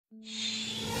I'm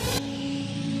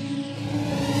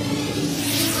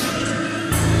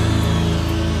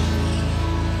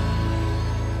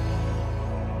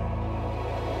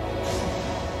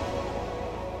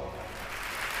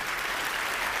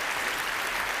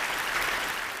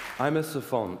a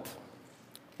savant,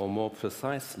 or more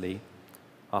precisely,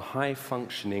 a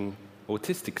high-functioning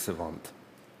autistic savant.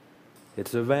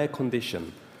 It's a rare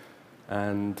condition,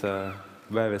 and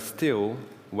rarer still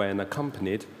when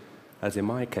accompanied, as in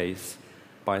my case,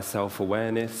 by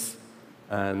self-awareness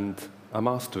and a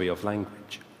mastery of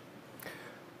language.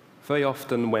 Very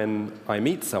often when I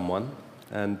meet someone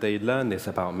and they learn this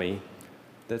about me,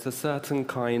 there's a certain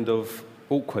kind of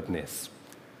awkwardness.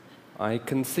 I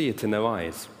can see it in their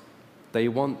eyes. They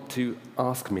want to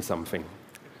ask me something.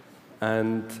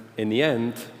 And in the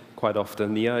end, quite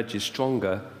often, the urge is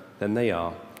stronger than they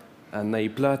are, and they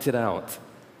blurt it out.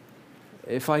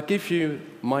 If I give you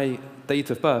my date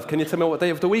of birth, can you tell me what day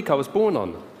of the week I was born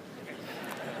on?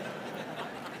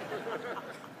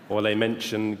 Or they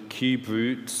mention cube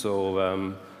roots,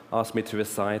 or ask me to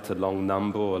recite a long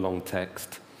number or a long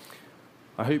text.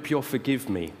 I hope you'll forgive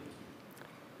me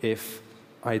if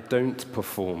I don't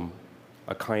perform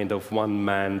a kind of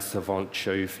one-man savant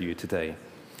show for you today.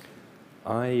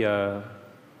 I'm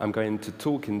going to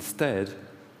talk instead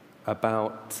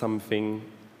about something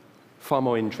far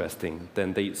more interesting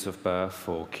than dates of birth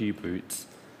or cube roots,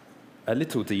 a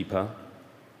little deeper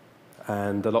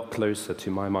and a lot closer to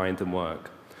my mind and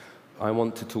work. I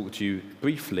want to talk to you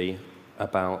briefly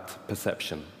about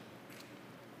perception.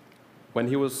 When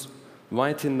he was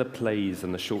writing the plays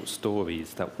and the short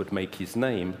stories that would make his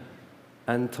name,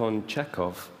 Anton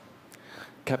Chekhov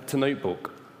kept a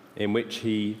notebook in which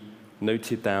he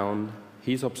noted down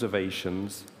his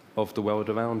observations of the world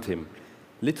around him,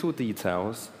 little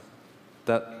details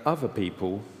that other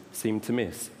people seem to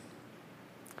miss.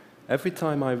 Every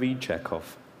time I read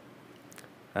Chekhov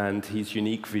and his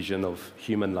unique vision of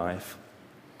human life,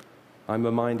 I'm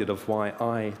reminded of why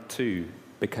I, too,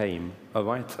 became a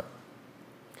writer.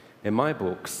 In my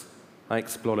books, I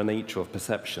explore the nature of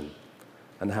perception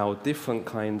and how different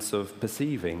kinds of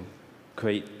perceiving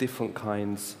create different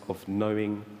kinds of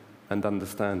knowing and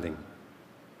understanding.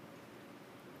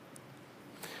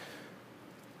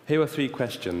 Here are 3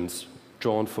 questions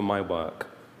drawn from my work.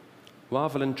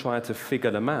 Rather than try to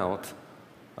figure them out,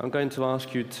 I'm going to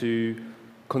ask you to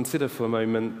consider for a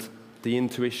moment the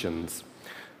intuitions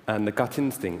and the gut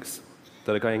instincts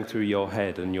that are going through your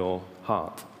head and your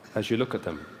heart as you look at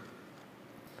them.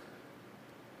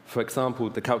 For example,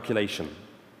 the calculation.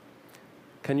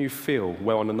 Can you feel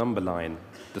where on a number line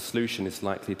the solution is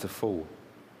likely to fall?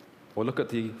 Or look at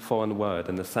the foreign word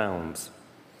and the sounds.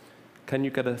 Can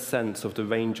you get a sense of the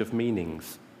range of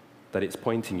meanings that it's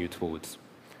pointing you towards?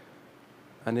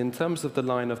 And in terms of the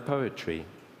line of poetry,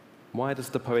 why does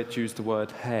the poet use the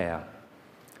word hare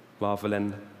rather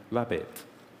than rabbit?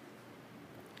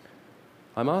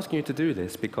 I'm asking you to do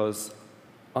this because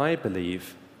I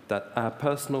believe that our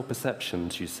personal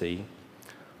perceptions, you see,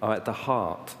 are at the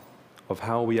heart of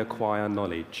how we acquire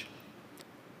knowledge.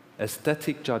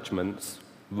 Aesthetic judgments,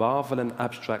 rather than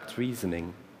abstract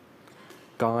reasoning,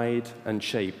 guide and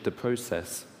shape the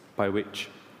process by which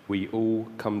we all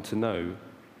come to know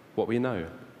what we know.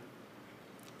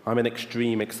 I'm an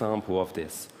extreme example of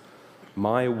this.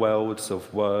 My worlds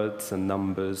of words and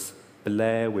numbers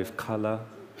blare with color,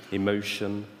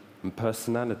 emotion, and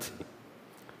personality.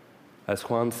 As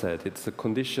Juan said, it's a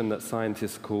condition that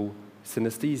scientists call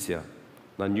synesthesia,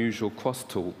 an unusual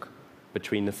crosstalk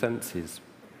between the senses.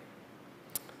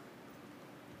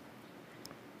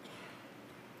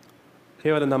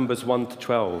 Here are the numbers 1 to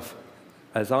 12,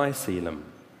 as I see them.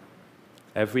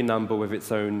 Every number with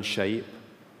its own shape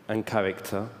and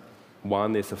character.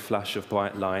 1 is a flash of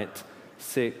bright light.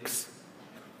 6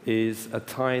 is a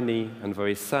tiny and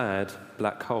very sad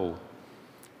black hole.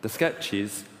 The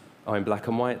sketches are in black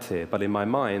and white here, but in my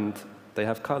mind, they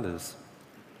have colors.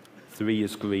 3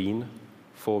 is green,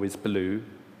 4 is blue,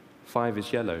 5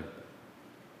 is yellow.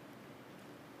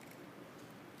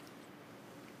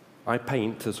 I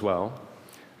paint as well,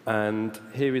 and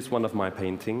here is one of my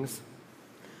paintings.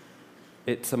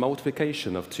 It's a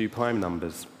multiplication of 2 prime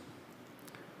numbers,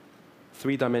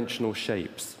 3-dimensional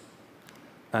shapes,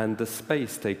 and the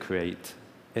space they create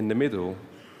in the middle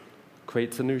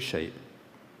creates a new shape,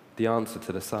 the answer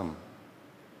to the sum.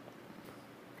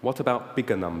 What about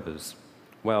bigger numbers?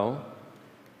 Well,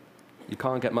 you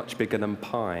can't get much bigger than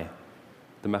pi,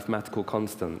 the mathematical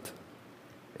constant.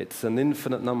 It's an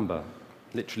infinite number,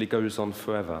 literally goes on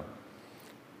forever.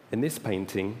 In this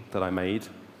painting that I made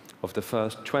of the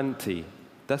first 20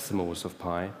 decimals of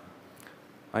pi,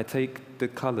 I take the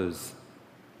colors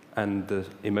and the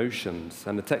emotions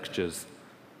and the textures,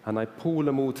 and I pull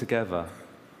them all together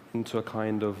into a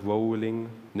kind of rolling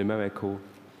numerical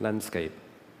landscape.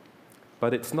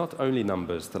 But it's not only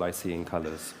numbers that I see in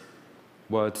colors.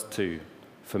 Words too,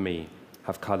 for me,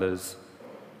 have colors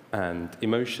and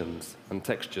emotions and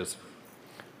textures.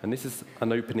 And this is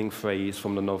an opening phrase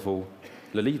from the novel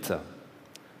Lolita.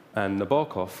 And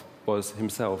Nabokov was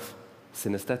himself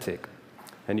synesthetic.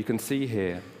 And you can see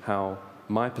here how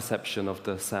my perception of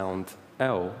the sound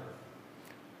L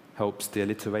helps the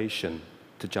alliteration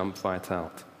to jump right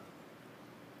out.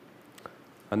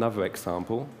 Another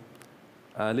example,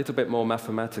 a little bit more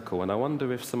mathematical, and I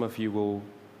wonder if some of you will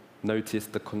notice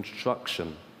the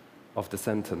construction of the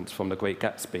sentence from The Great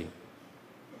Gatsby.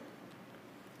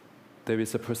 There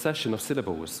is a procession of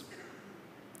syllables.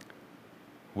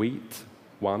 Wheat,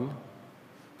 1,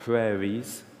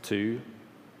 prairies, 2,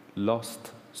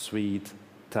 lost Swede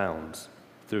towns,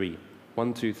 3.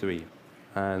 1, 2, 3.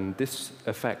 And this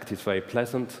effect is very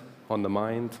pleasant on the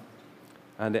mind,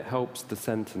 and it helps the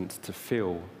sentence to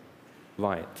feel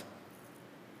right.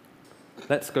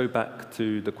 Let's go back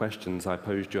to the questions I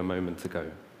posed you a moment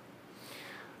ago.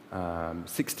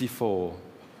 64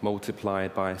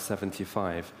 multiplied by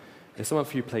 75. If some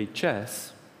of you play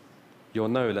chess, you'll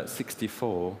know that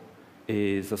 64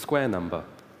 is a square number.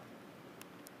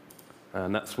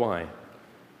 And that's why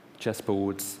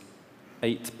chessboards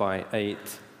 8 by 8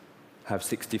 have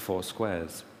 64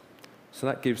 squares. So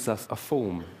that gives us a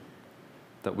form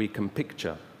that we can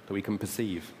picture, that we can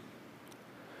perceive.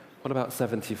 What about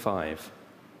 75?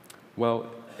 Well,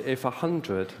 if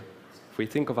we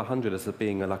think of 100 as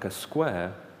being like a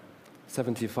square,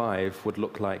 75 would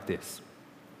look like this.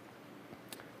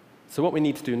 So what we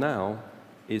need to do now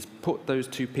is put those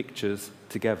two pictures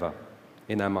together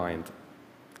in our mind.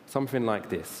 Something like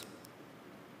this.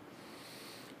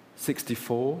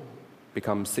 64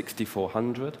 becomes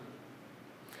 6400.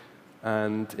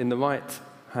 And in the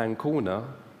right-hand corner,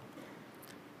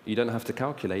 you don't have to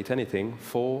calculate anything.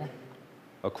 4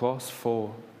 across,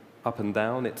 4 up and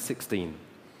down, it's 16.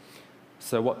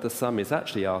 So what the sum is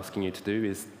actually asking you to do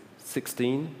is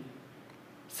 16,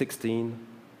 16,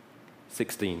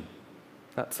 16.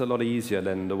 That's a lot easier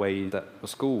than the way that a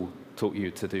school taught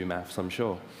you to do maths, I'm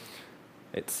sure.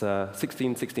 It's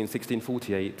 16, 16, 16,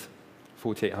 48,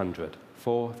 4800.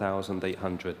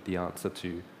 4,800, the answer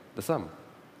to the sum.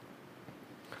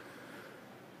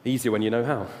 Easier when you know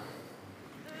how.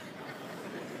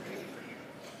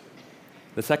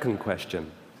 The second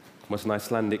question was an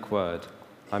Icelandic word.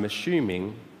 I'm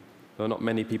assuming there are not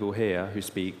many people here who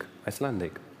speak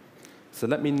Icelandic. So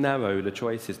let me narrow the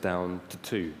choices down to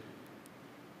 2.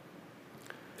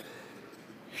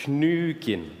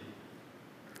 Hnugin.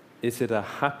 Is it a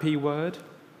happy word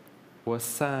or a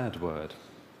sad word?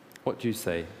 What do you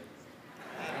say?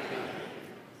 Happy.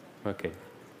 Okay.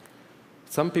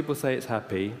 Some people say it's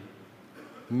happy.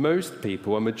 Most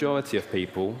people, a majority of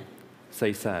people,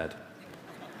 say sad.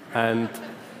 And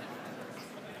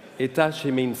it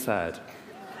actually means sad.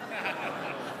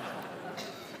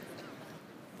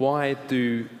 Why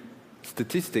do,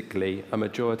 statistically, a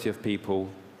majority of people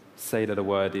say that a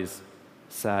word is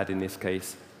sad in this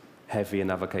case, heavy in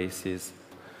other cases?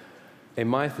 In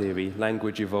my theory,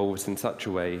 language evolves in such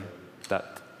a way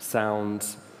that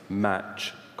sounds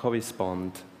match,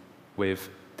 correspond with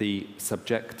the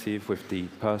subjective, with the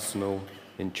personal,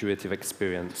 intuitive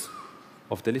experience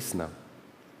of the listener.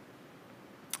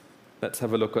 Let's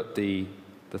have a look at the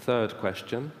third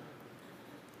question.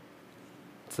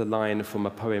 It's a line from a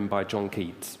poem by John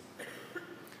Keats.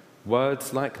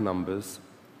 Words, like numbers,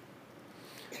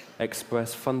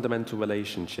 express fundamental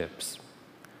relationships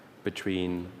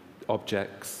between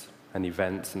objects and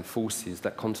events and forces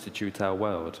that constitute our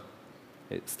world.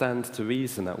 It stands to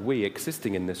reason that we,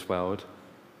 existing in this world,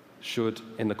 should,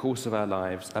 in the course of our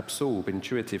lives, absorb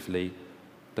intuitively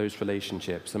those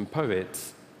relationships. And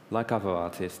poets, like other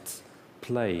artists,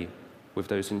 play with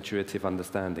those intuitive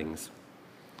understandings.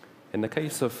 In the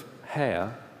case of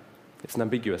hair, it's an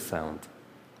ambiguous sound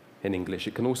in English.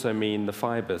 It can also mean the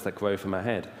fibers that grow from our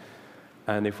head.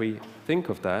 And if we think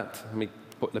of that, let me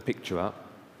put the picture up.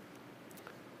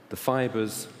 The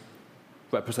fibers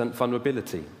represent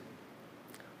vulnerability.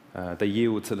 They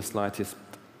yield to the slightest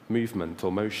movement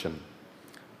or motion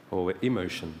or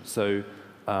emotion. So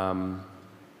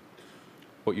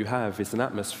what you have is an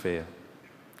atmosphere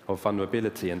of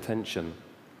vulnerability and tension.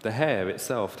 The hair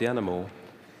itself, the animal,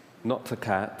 not a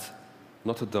cat,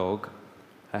 not a dog,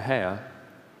 a hare.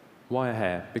 Why a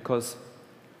hare? Because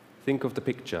think of the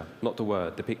picture, not the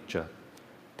word, the picture.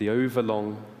 The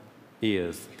overlong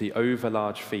ears, the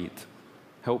overlarge feet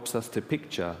helps us to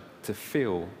picture, to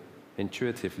feel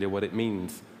intuitively what it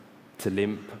means to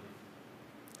limp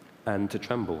and to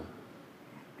tremble.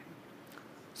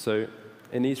 So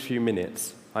in these few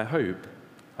minutes, I hope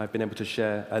I've been able to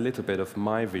share a little bit of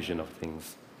my vision of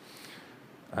things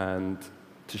and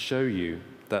to show you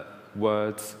that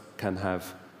words can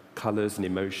have colors and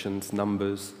emotions,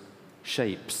 numbers,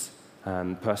 shapes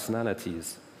and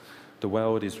personalities. The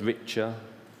world is richer,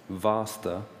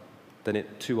 vaster than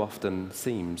it too often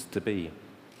seems to be.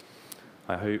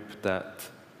 I hope that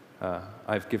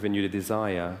I've given you the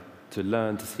desire to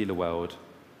learn to see the world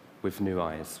with new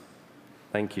eyes.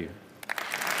 Thank you.